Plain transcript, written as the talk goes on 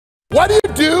What do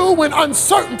you do when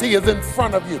uncertainty is in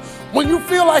front of you? When you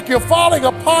feel like you're falling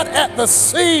apart at the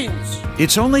seams?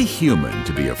 It's only human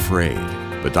to be afraid.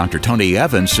 But Dr. Tony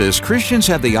Evans says Christians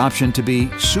have the option to be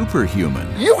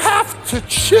superhuman. You have to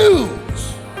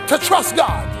choose to trust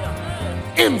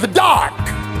God in the dark.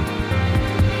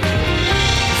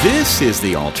 This is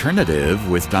The Alternative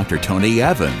with Dr. Tony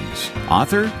Evans,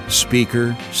 author,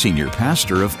 speaker, senior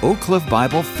pastor of Oak Cliff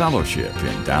Bible Fellowship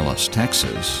in Dallas,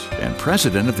 Texas, and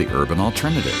president of the Urban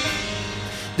Alternative.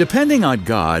 Depending on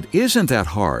God isn't that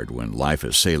hard when life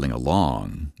is sailing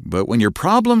along, but when your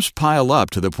problems pile up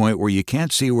to the point where you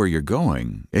can't see where you're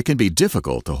going, it can be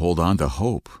difficult to hold on to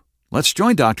hope. Let's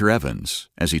join Dr. Evans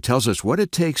as he tells us what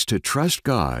it takes to trust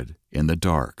God in the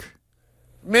dark.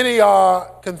 Many are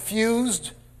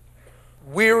confused,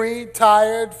 weary,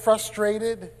 tired,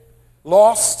 frustrated,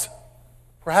 lost,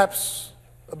 perhaps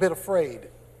a bit afraid.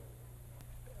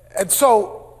 And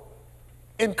so,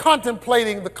 in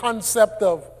contemplating the concept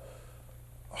of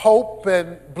hope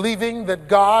and believing that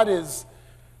God is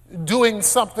doing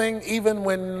something even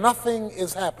when nothing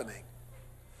is happening,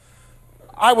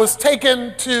 I was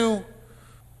taken to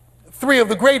three of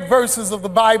the great verses of the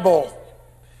Bible,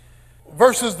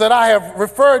 verses that I have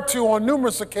referred to on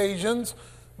numerous occasions,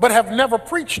 but have never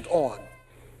preached on.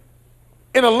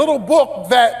 In a little book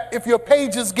that if your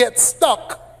pages get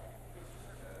stuck,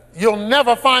 you'll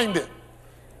never find it.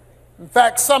 In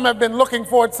fact, some have been looking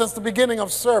for it since the beginning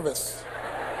of service.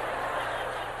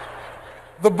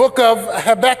 The book of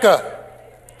Habakkuk.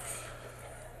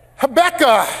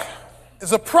 Habakkuk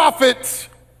is a prophet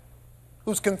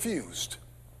who's confused.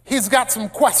 He's got some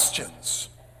questions.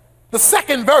 The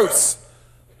second verse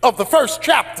of the first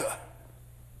chapter,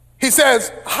 he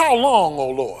says, "How long, O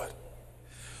Lord,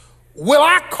 will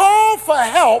I call for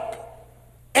help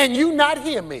and you not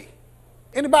hear me?"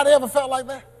 Anybody ever felt like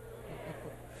that?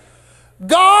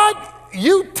 God,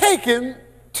 you taking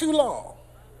too long.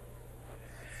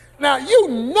 Now, you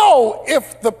know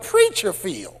if the preacher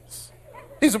feels,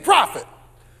 he's a prophet,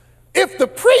 if the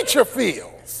preacher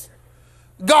feels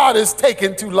God is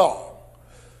taking too long,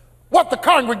 what the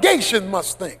congregation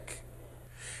must think.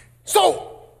 So,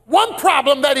 one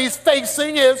problem that he's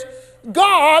facing is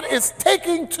God is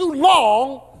taking too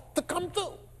long to come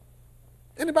through.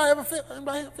 Anybody ever feel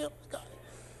God?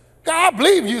 God, I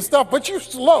believe you stuff, but you're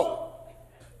slow.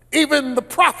 Even the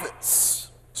prophets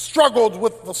struggled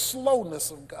with the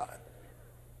slowness of God.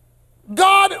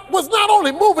 God was not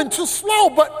only moving too slow,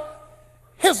 but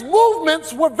his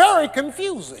movements were very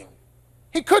confusing.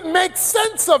 He couldn't make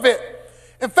sense of it.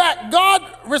 In fact, God,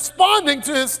 responding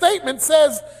to his statement,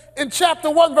 says in chapter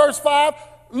 1, verse 5,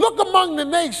 "Look among the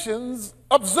nations,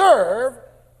 observe,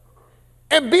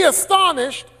 and be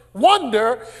astonished,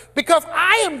 wonder, because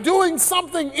I am doing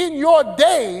something in your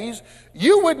days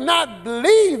you would not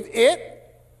believe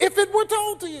it if it were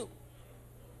told to you."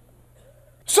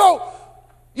 So,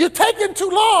 you're taking too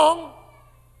long,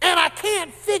 and I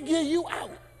can't figure you out.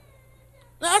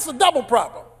 Now, that's a double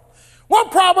problem. One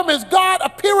problem is God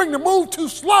appearing to move too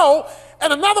slow,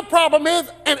 and another problem is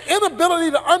an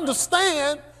inability to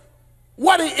understand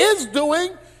what he is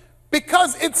doing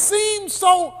because it seems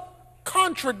so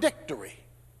contradictory.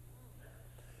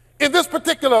 In this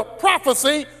particular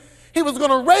prophecy, he was going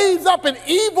to raise up an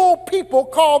evil people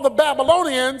called the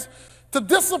Babylonians to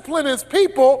discipline his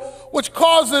people, which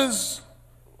causes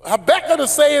Habakkuk to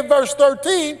say in verse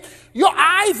 13, "Your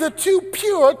eyes are too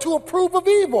pure to approve of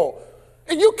evil,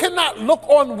 and you cannot look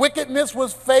on wickedness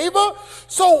with favor.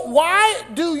 So why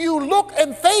do you look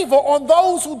in favor on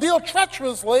those who deal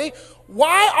treacherously?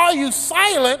 Why are you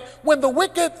silent when the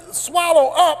wicked swallow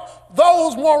up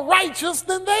those more righteous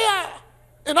than they are?"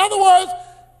 In other words,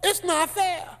 it's not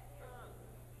fair.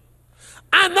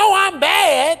 I know I'm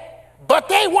bad, but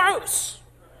they worse.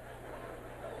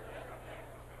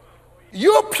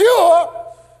 You're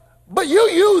pure, but you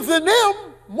using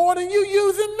them more than you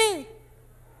using me.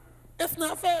 It's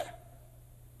not fair.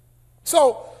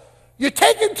 So, you're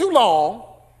taking too long.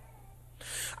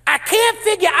 I can't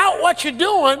figure out what you're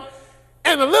doing,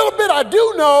 and a little bit I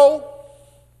do know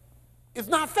is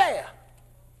not fair.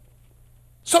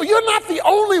 So you're not the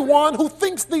only one who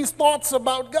thinks these thoughts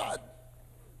about God.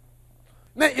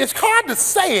 Now, it's hard to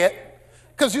say it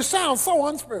because you sound so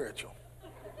unspiritual.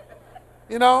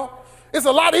 You know, it's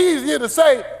a lot easier to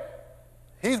say,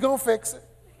 he's going to fix it.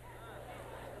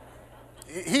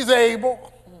 He's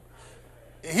able.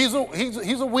 He's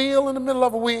a wheel in the middle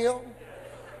of a wheel.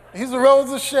 He's a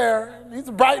Rose of Sharon. He's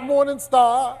a bright morning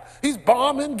star. He's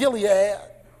balm in Gilead.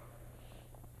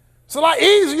 It's a lot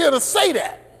easier to say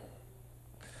that.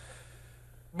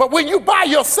 But when you by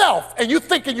yourself and you're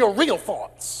thinking your real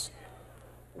thoughts,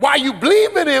 While you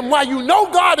believe in him, while you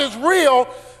know God is real,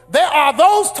 there are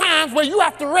those times where you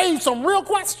have to raise some real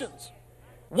questions.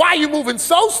 Why are you moving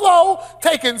so slow,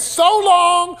 taking so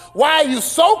long? Why are you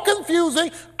so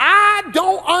confusing? I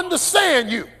don't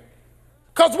understand you.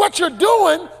 Because what you're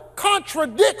doing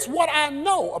contradicts what I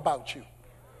know about you.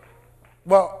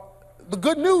 Well, the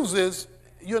good news is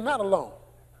you're not alone.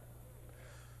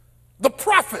 The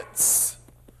prophets,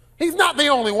 he's not the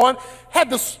only one, had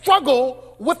to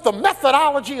struggle with the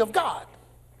methodology of God.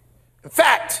 In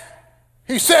fact,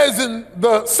 he says in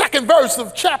the second verse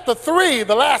of chapter 3,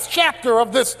 the last chapter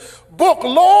of this book,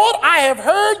 Lord, I have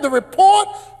heard the report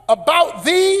about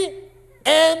thee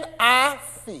and I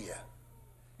fear.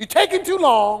 You're taking too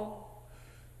long.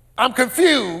 I'm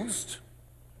confused.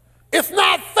 It's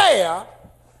not fair,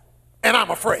 and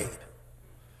I'm afraid.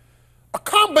 A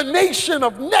combination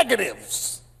of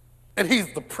negatives, and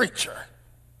he's the preacher.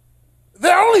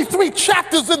 There are only 3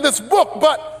 chapters in this book,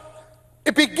 but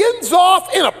it begins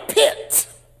off in a pit,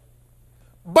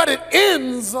 but it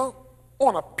ends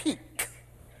on a peak.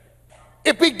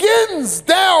 It begins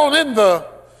down in the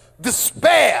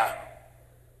despair.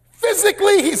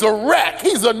 Physically, he's a wreck.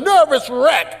 He's a nervous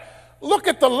wreck. Look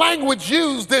at the language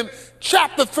used in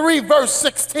chapter 3, verse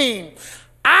 16.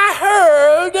 I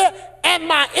heard, and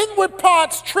my inward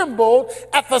parts trembled.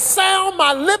 At the sound,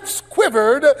 my lips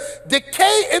quivered.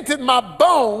 Decay entered my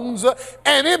bones,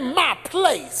 and in my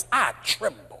place, I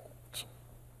trembled.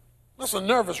 That's a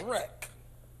nervous wreck.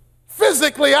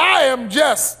 Physically, I am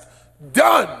just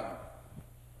done,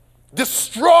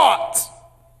 distraught.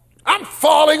 I'm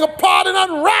falling apart and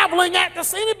unraveling at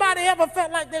this. Anybody ever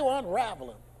felt like they were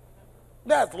unraveling?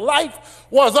 That life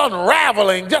was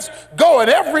unraveling, just going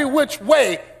every which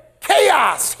way.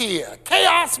 Chaos here.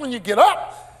 Chaos when you get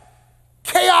up.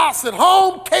 Chaos at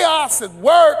home. Chaos at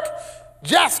work.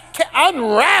 Just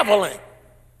unraveling.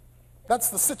 That's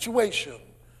the situation.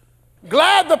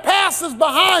 Glad the past is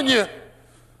behind you,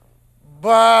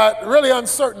 but really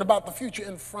uncertain about the future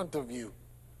in front of you.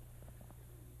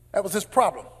 That was his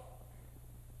problem.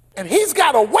 And he's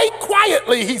got to wait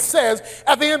quietly, he says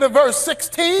at the end of verse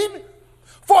 16,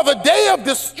 for the day of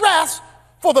distress,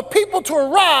 for the people to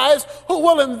arise who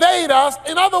will invade us.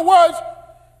 In other words,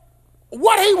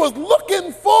 what he was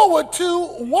looking forward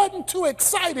to wasn't too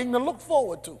exciting to look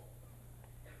forward to.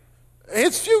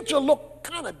 His future looked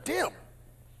kind of dim.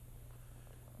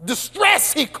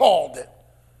 Distress, he called it.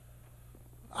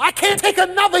 I can't take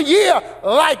another year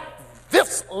like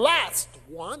this last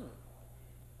one.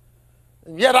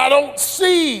 And yet I don't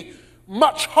see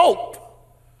much hope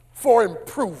for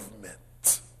improvement.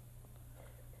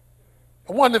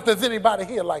 I wonder if there's anybody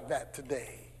here like that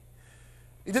today.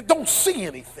 You just don't see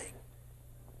anything.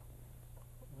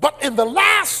 But in the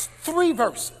last 3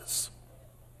 verses,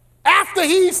 after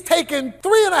he's taken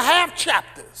 3.5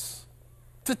 chapters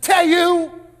to tell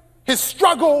you his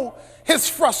struggle, his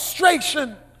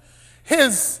frustration,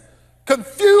 his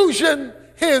confusion,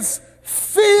 his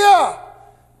fear,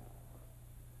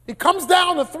 he comes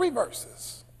down to 3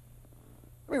 verses.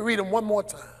 Let me read them one more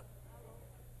time.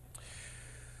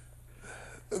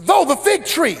 Though the fig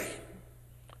tree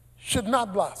should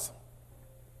not blossom,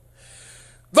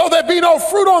 though there be no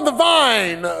fruit on the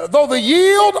vine, though the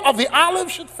yield of the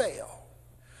olive should fail,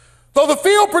 though the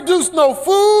field produce no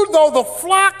food, though the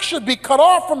flock should be cut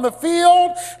off from the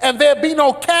field, and there be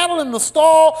no cattle in the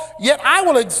stall, yet I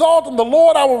will exalt in the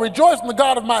Lord, I will rejoice in the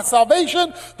God of my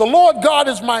salvation. The Lord God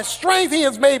is my strength, he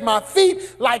has made my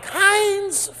feet like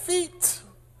hinds' feet,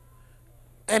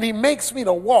 and he makes me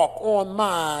to walk on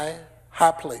my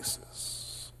high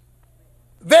places.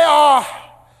 There are,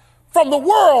 from the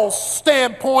world's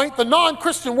standpoint, the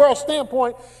non-Christian world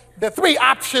standpoint, there are 3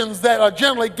 options that are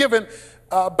generally given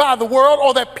by the world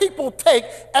or that people take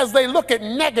as they look at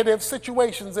negative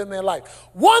situations in their life.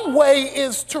 One way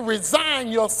is to resign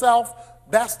yourself.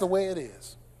 That's the way it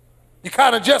is. You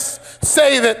kind of just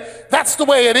say that that's the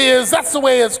way it is, that's the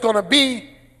way it's going to be.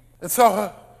 And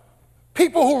so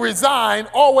people who resign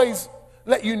always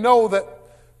let you know that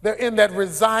they're in that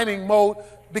resigning mode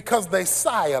because they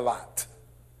sigh a lot.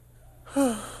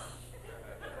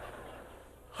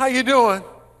 How you doing?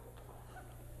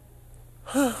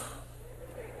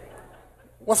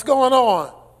 What's going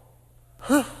on?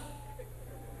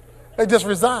 They just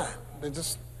resign.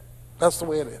 That's the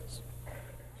way it is.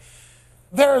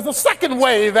 There is a second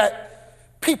way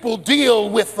that people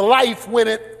deal with life when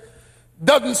it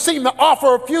doesn't seem to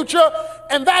offer a future,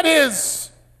 and that is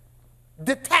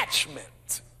detachment.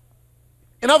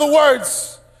 In other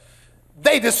words,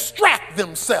 they distract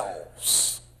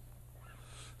themselves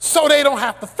so they don't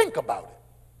have to think about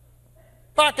it.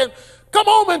 If I can come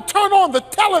home and turn on the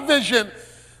television,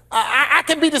 I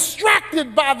can be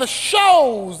distracted by the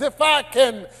shows. If I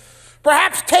can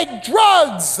perhaps take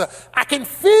drugs, I can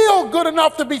feel good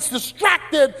enough to be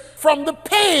distracted from the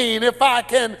pain. If I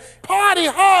can party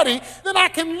hardy, then I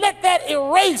can let that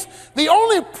erase. The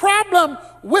only problem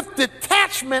with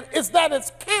detachment is that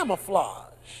it's camouflage.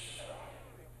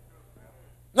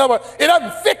 No, but it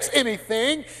doesn't fix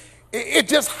anything. It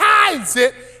just hides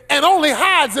it, and only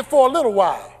hides it for a little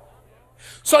while.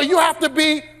 So you have to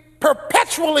be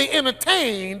perpetually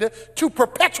entertained to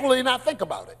perpetually not think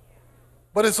about it.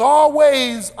 But it's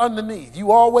always underneath.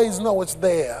 You always know it's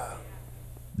there.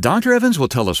 Dr. Evans will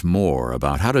tell us more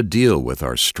about how to deal with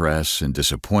our stress and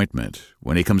disappointment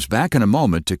when he comes back in a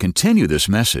moment to continue this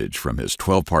message from his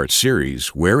 12-part series,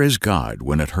 Where is God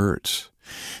When It Hurts?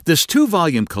 This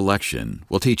 2-volume collection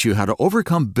will teach you how to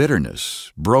overcome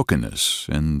bitterness, brokenness,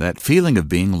 and that feeling of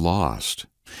being lost.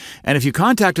 And if you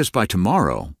contact us by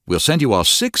tomorrow, we'll send you all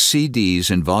 6 CDs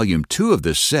in Volume 2 of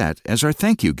this set as our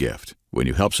thank you gift when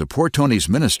you help support Tony's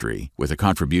ministry with a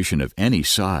contribution of any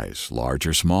size, large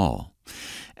or small.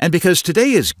 And because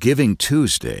today is Giving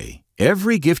Tuesday,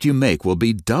 every gift you make will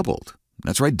be doubled.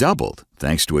 That's right, doubled,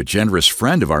 thanks to a generous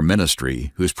friend of our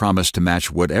ministry who's promised to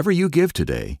match whatever you give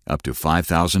today up to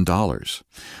 $5,000.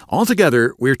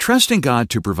 Altogether, we're trusting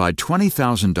God to provide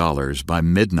 $20,000 by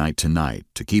midnight tonight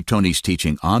to keep Tony's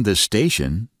teaching on this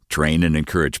station, train and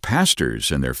encourage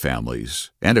pastors and their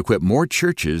families, and equip more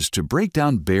churches to break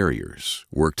down barriers,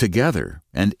 work together,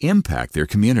 and impact their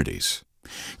communities.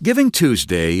 Giving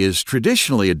Tuesday is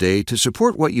traditionally a day to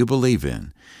support what you believe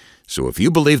in. So if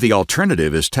you believe the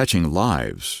alternative is touching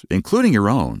lives, including your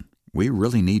own, we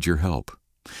really need your help.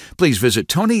 Please visit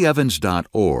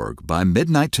tonyevans.org by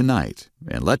midnight tonight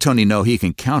and let Tony know he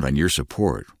can count on your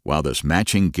support while this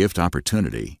matching gift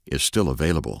opportunity is still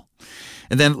available.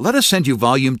 And then let us send you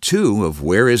Volume 2 of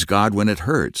Where is God When It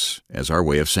Hurts as our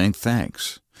way of saying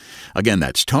thanks. Again,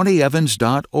 that's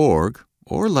tonyevans.org,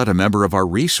 or let a member of our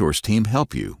resource team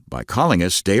help you by calling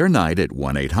us day or night at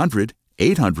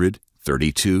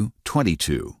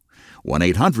 1-800-800-3222,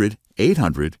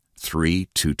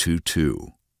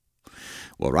 1-800-800-3222.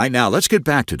 Well, right now, let's get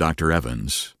back to Dr.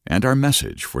 Evans and our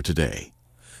message for today.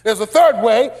 There's a third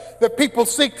way that people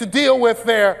seek to deal with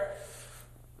their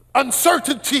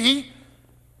uncertainty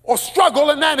or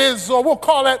struggle, and that is, or we'll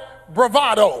call it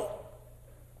bravado.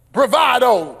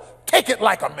 Bravado. Take it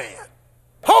like a man.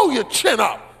 Hold your chin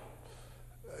up.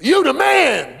 You the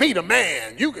man. Be the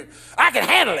man. I can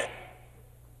handle it.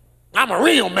 I'm a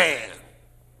real man.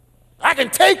 I can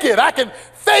take it. I can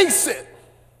face it.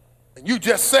 And you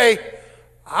just say,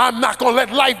 I'm not going to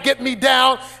let life get me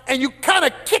down. And you kind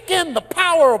of kick in the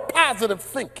power of positive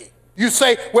thinking. You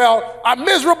say, well, I'm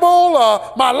miserable.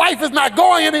 My life is not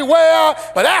going anywhere,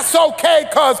 but that's okay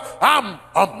because I'm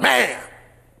a man.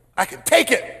 I can take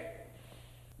it.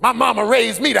 My mama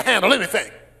raised me to handle anything.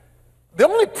 The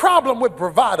only problem with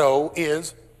bravado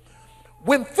is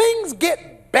when things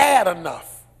get bad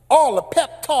enough, all the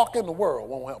pep talk in the world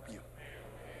won't help you.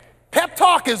 Pep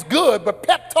talk is good, but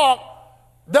pep talk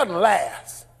doesn't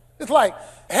last. It's like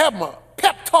having a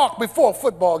pep talk before a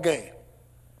football game.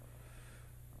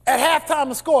 At halftime,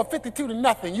 the score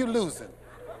 52-0, you losing.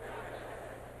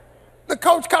 The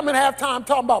coach come in halftime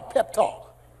talking about pep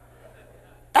talk.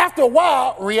 After a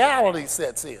while, reality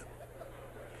sets in.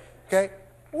 Okay?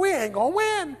 We ain't gonna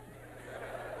win.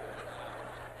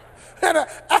 And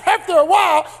after a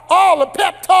while, all the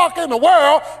pep talk in the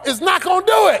world is not gonna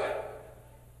do it.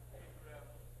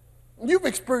 You've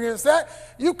experienced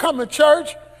that. You come to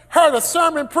church, heard a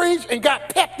sermon preached, and got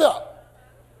pepped up.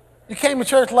 You came to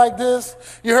church like this,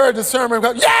 you heard the sermon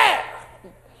go, yeah!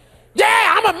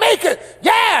 Yeah, I'm gonna make it.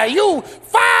 Yeah, you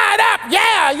fired up.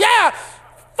 Yeah, yeah.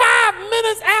 5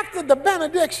 minutes after the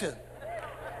benediction.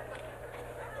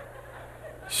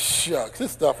 Shucks,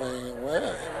 this stuff ain't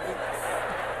well.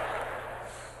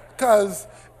 Because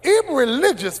even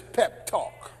religious pep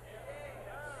talk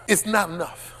is not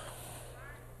enough.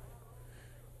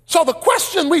 So the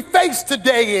question we face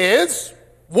today is,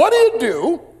 what do you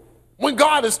do when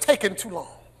God is taking too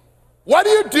long? What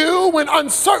do you do when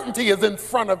uncertainty is in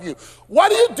front of you? What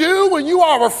do you do when you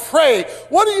are afraid?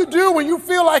 What do you do when you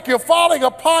feel like you're falling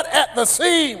apart at the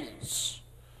seams?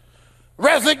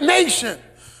 Resignation.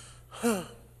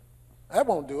 That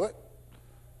won't do it.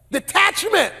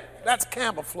 Detachment. That's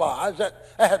camouflage. That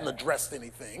hasn't addressed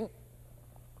anything.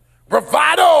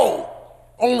 Bravado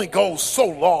only goes so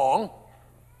long.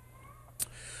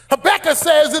 Habakkuk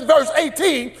says in verse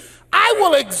 18, I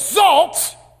will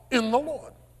exalt in the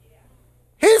Lord.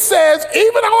 He says,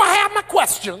 even though I have my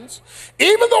questions,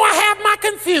 even though I have my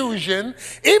confusion,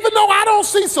 even though I don't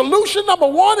see solution number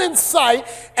one in sight,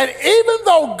 and even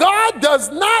though God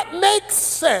does not make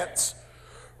sense,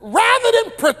 rather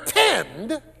than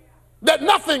pretend that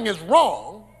nothing is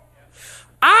wrong,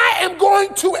 I am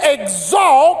going to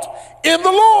exalt in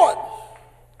the Lord.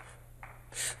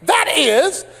 That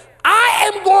is,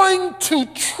 I am going to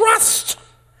trust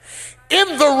in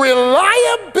the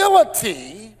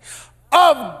reliability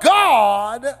of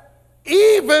God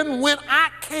even when I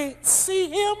can't see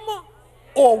him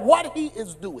or what he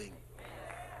is doing.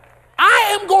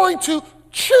 I am going to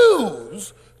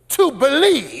choose to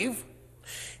believe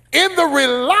in the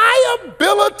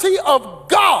reliability of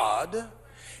God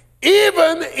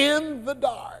even in the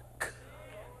dark.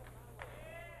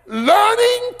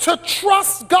 Learning to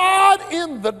trust God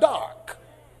in the dark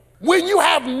when you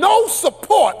have no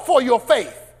support for your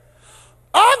faith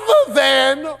other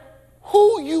than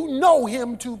who you know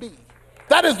him to be.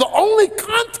 That is the only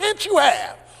content you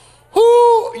have.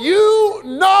 Who you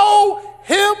know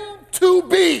him to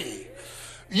be.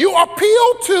 You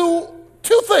appeal to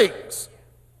two things: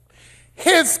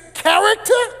 his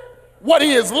character, what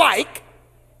he is like,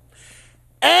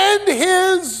 and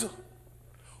his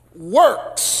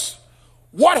works,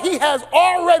 what he has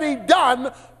already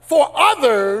done for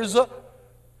others,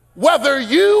 whether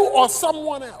you or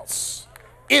someone else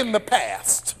in the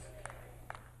past.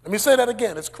 Let me say that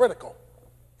again, it's critical.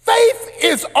 Faith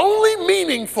is only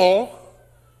meaningful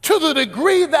to the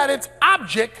degree that its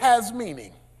object has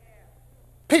meaning.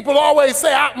 People always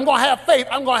say, I'm going to have faith,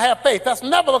 I'm going to have faith. That's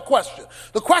never the question.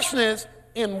 The question is,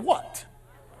 in what?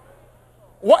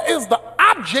 What is the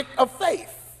object of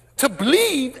faith? To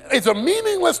believe is a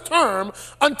meaningless term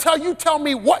until you tell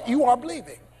me what you are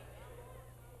believing.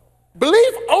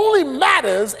 Belief only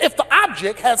matters if the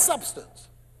object has substance.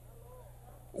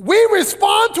 We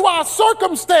respond to our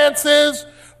circumstances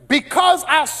because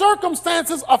our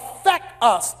circumstances affect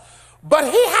us. But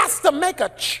he has to make a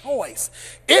choice.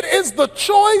 It is the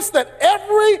choice that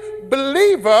every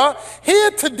believer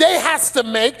here today has to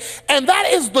make, and that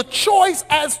is the choice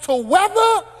as to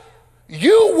whether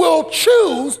you will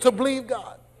choose to believe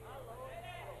God.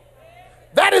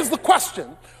 That is the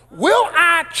question. Will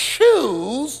I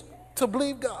choose to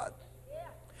believe God?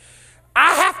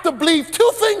 I have to believe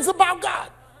two things about God.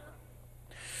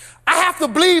 I have to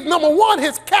believe, number one,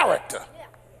 his character.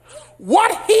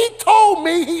 What he told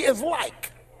me he is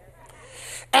like.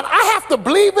 And I have to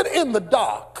believe it in the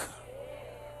dark.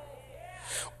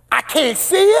 I can't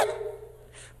see it.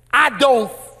 I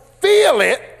don't feel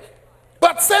it.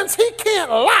 But since he can't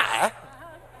lie,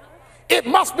 it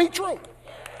must be true.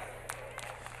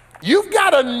 You've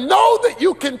got to know that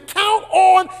you can count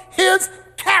on his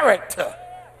character.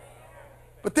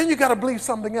 But then you got to believe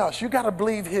something else. You got to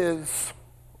believe his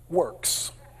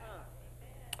works.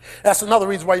 That's another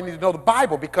reason why you need to know the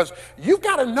Bible, because you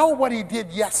got to know what he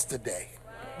did yesterday.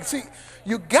 You see,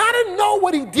 you got to know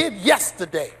what he did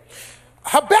yesterday.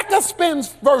 Habakkuk spends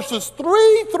verses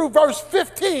 3 through verse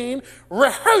 15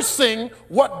 rehearsing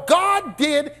what God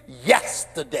did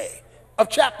yesterday of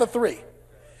chapter 3.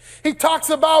 He talks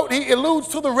about, he alludes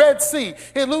to the Red Sea.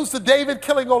 He alludes to David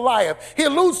killing Goliath. He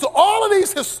alludes to all of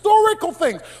these historical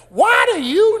things. Why do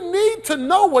you need to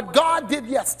know what God did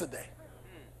yesterday?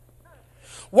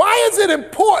 Why is it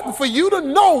important for you to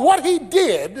know what he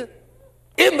did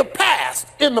in the past,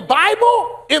 in the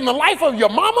Bible, in the life of your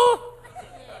mama,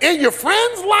 in your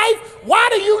friend's life? Why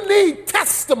do you need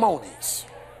testimonies?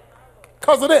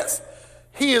 Because of this.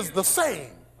 He is the same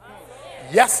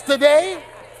yesterday,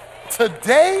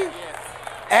 today,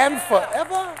 and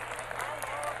forever.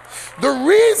 The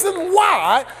reason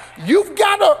why you've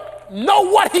got to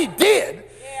know what he did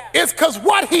is because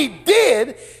what he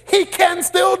did, he can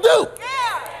still do.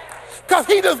 Because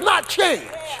he does not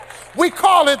change. We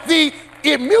call it the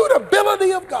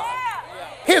immutability of God.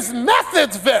 His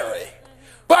methods vary,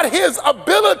 but his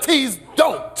abilities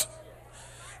don't.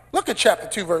 Look at chapter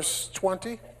 2, verse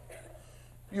 20.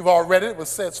 You've all read it. It was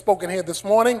said, spoken here this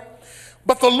morning.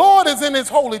 But the Lord is in his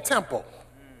holy temple.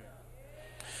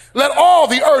 Let all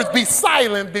the earth be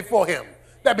silent before him.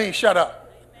 That means shut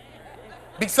up.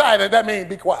 Be silent, that means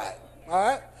be quiet. All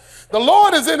right? The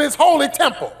Lord is in his holy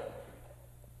temple.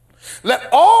 Let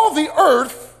all the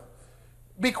earth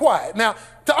be quiet. Now,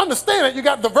 to understand it, you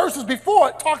got the verses before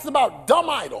it talks about dumb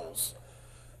idols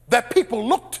that people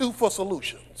look to for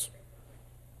solutions.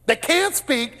 They can't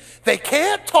speak, they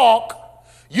can't talk.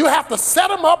 You have to set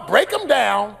them up, break them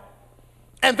down,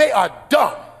 and they are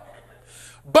dumb.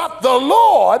 But the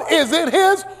Lord is in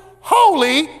his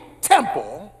holy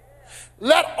temple.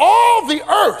 let all the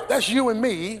earth, that's you and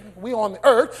me, we on the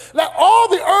earth, let all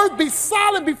the earth be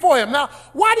silent before him. Now,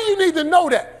 why do you need to know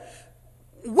that?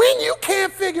 When you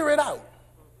can't figure it out,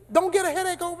 don't get a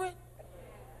headache over it.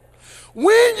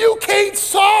 When you can't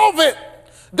solve it,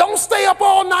 don't stay up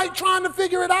all night trying to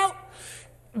figure it out.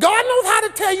 God knows how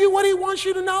to tell you what he wants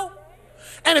you to know.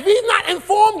 And if he's not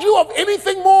informed you of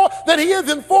anything more than he has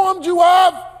informed you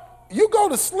of, you go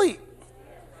to sleep.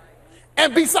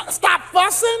 And stop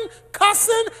fussing,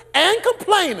 cussing, and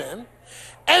complaining,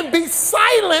 and be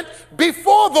silent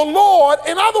before the Lord.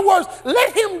 In other words,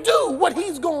 let him do what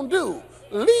he's going to do.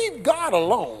 Leave God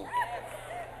alone.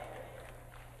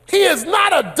 He is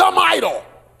not a dumb idol.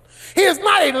 He is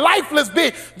not a lifeless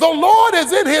being. The Lord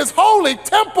is in his holy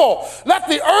temple. Let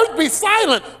the earth be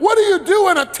silent. What do you do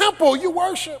in a temple? You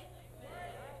worship.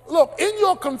 Look, in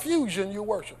your confusion, you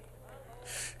worship.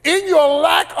 In your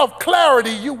lack of clarity,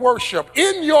 you worship.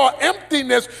 In your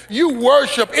emptiness, you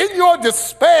worship. In your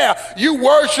despair, you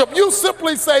worship. You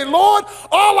simply say, Lord,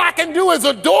 all I can do is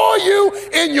adore you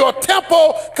in your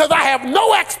temple because I have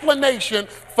no explanation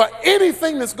for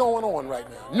anything that's going on right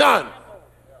now. None.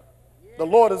 The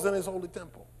Lord is in his holy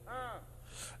temple.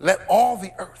 Let all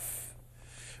the earth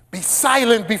be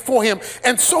silent before him.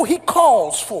 And so he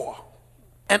calls for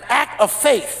an act of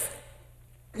faith.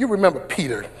 You remember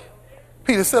Peter.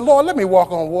 Peter said, Lord, let me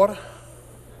walk on water.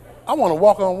 I want to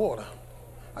walk on water.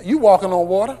 You walking on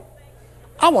water?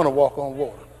 I want to walk on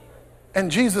water. And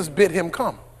Jesus bid him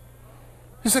come.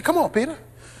 He said, come on, Peter.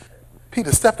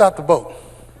 Peter stepped out the boat.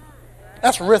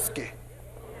 That's risky.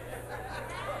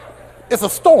 It's a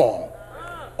storm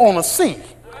on a sea.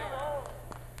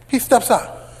 He steps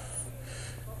out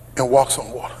and walks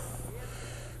on water.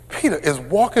 Peter is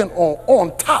walking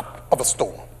on top of a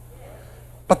storm.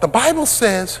 But the Bible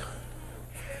says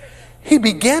he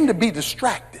began to be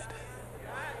distracted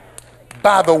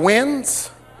by the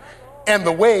winds and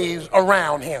the waves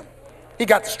around him. He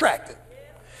got distracted.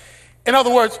 In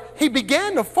other words, he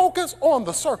began to focus on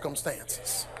the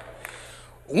circumstances.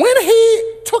 When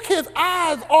he took his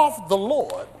eyes off the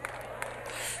Lord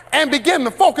and began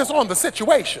to focus on the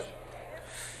situation,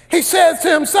 he says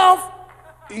to himself,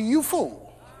 you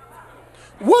fool.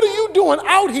 What are you doing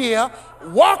out here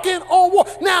walking on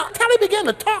water? Now, until he began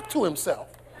to talk to himself,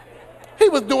 he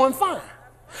was doing fine.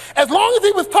 As long as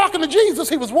he was talking to Jesus,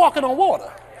 he was walking on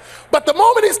water. But the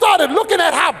moment he started looking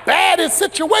at how bad his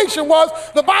situation was,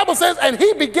 the Bible says, and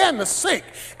he began to sink.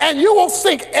 And you will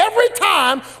sink every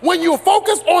time when you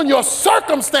focus on your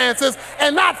circumstances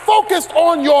and not focused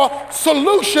on your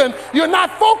solution. You're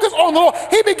not focused on the Lord.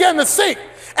 He began to sink.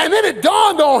 And then it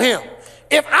dawned on him,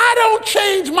 if I don't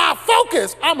change my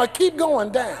focus, I'm going to keep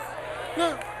going down.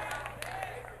 Yeah.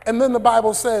 And then the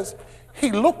Bible says,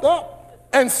 he looked up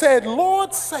and said,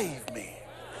 Lord, save me.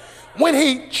 When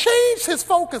he changed his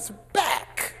focus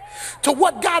back to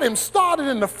what got him started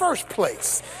in the first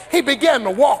place, he began to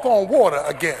walk on water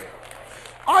again.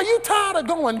 Are you tired of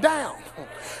going down?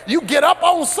 You get up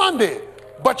on Sunday,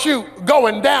 but you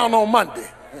going down on Monday.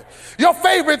 Your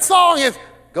favorite song is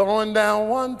going down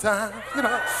one time. You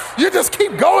know, you just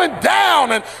keep going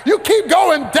down and you keep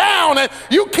going down and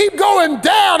you keep going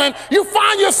down and you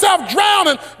find yourself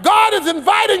drowning. God is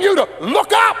inviting you to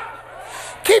look up.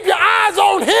 Keep your eyes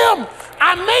on him.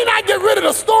 I may not get rid of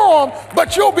the storm,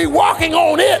 but you'll be walking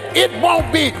on it. It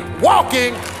won't be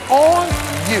walking on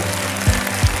you.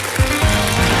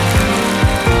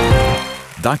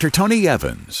 Dr. Tony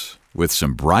Evans with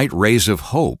some bright rays of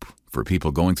hope for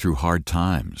people going through hard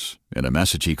times in a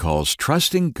message he calls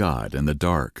Trusting God in the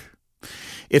Dark.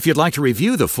 If you'd like to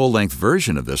review the full-length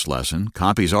version of this lesson,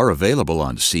 copies are available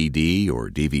on CD or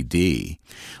DVD.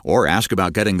 Or ask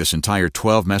about getting this entire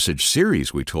 12-message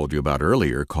series we told you about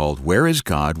earlier called Where is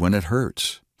God When It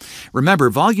Hurts? Remember,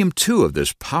 Volume 2 of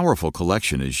this powerful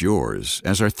collection is yours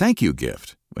as our thank you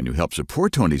gift when you help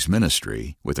support Tony's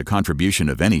ministry with a contribution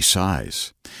of any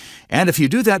size. And if you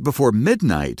do that before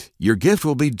midnight, your gift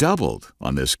will be doubled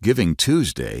on this Giving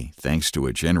Tuesday thanks to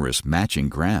a generous matching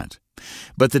grant.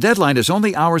 But the deadline is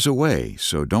only hours away,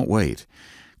 so don't wait.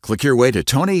 Click your way to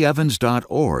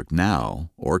tonyevans.org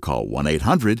now or call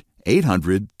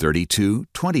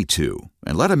 1-800-800-3222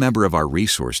 and let a member of our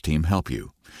resource team help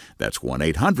you. That's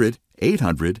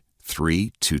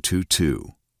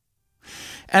 1-800-800-3222.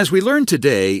 As we learned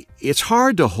today, it's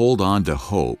hard to hold on to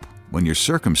hope when your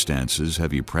circumstances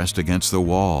have you pressed against the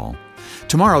wall.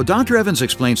 Tomorrow, Dr. Evans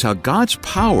explains how God's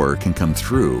power can come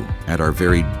through at our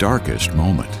very darkest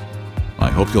moment. I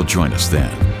hope you'll join us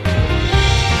then.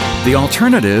 The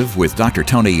Alternative with Dr.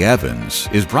 Tony Evans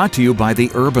is brought to you by the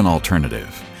Urban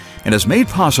Alternative and is made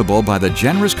possible by the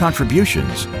generous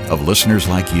contributions of listeners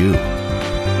like you.